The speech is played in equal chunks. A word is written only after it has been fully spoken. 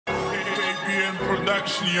Rootbeer in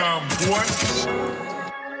production, young boy.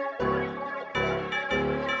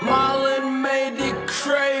 Marlon made it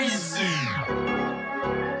crazy.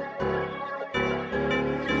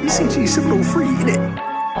 ECG 703, innit?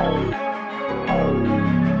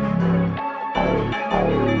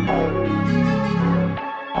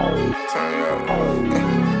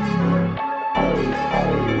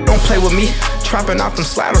 Don't play with me, trapping out them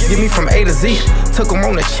sliders, get me from A to Z. Took them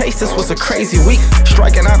on the chase, this was a crazy week.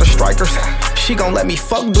 Striking out the strikers, she gon' let me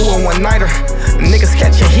fuck, do a one-nighter. Niggas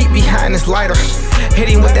catching heat behind this lighter. Hit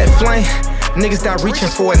him with that flame, niggas down reaching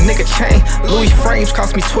for a nigga chain. Louis frames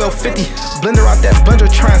cost me $12.50. Blender out that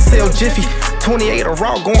blender, try and sell Jiffy. 28 a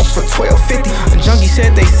raw going for $12.50. A junkie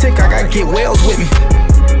said they sick, I gotta get Wells with me.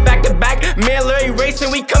 Back to back, Miller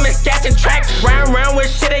racing, we coming scatching tracks. Round with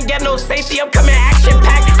shit, ain't got no safety, I'm coming action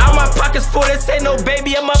packed. All my pockets full, this ain't no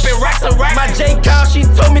baby, I'm up in racks and racks. My J. Kyle, she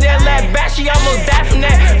told me that last back, she almost died from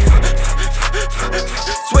that.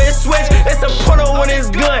 Switch, it's a portal when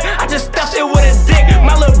it's good. I just stuffed it with a dick.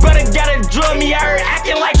 My little brother got a drum, me I heard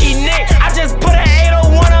acting like he Nick. I just put an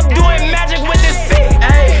 801, I'm doing magic with this sick.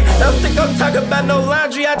 Ayy, don't think I'm talking about no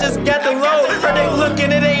laundry, I just got the load. Heard they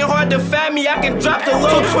looking, it ain't hard to find me, I can drop the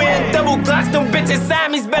load. Twin double glocks, them bitches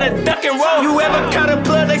Siamese, better duck and roll. You ever caught a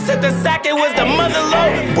plug, they said the sack, it was the mother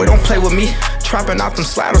load. Boy, don't play with me, trapping out them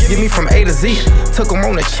sliders, get me from A to Z. Took them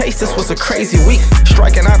on the chase, this was a crazy week.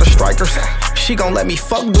 Striking out the strikers, she gon' let me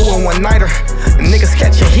fuck, do a one-nighter. Niggas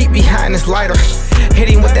catching heat behind this lighter. Hit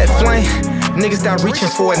him with that flame, niggas down reaching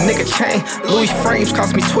for a nigga chain. Louis frames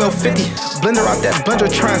cost me $12.50. Blender out that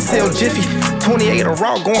blender, try and sell Jiffy. 28 a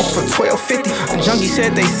raw going for $12.50. A junkie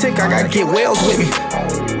said they sick, I gotta get Wells with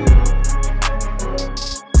me.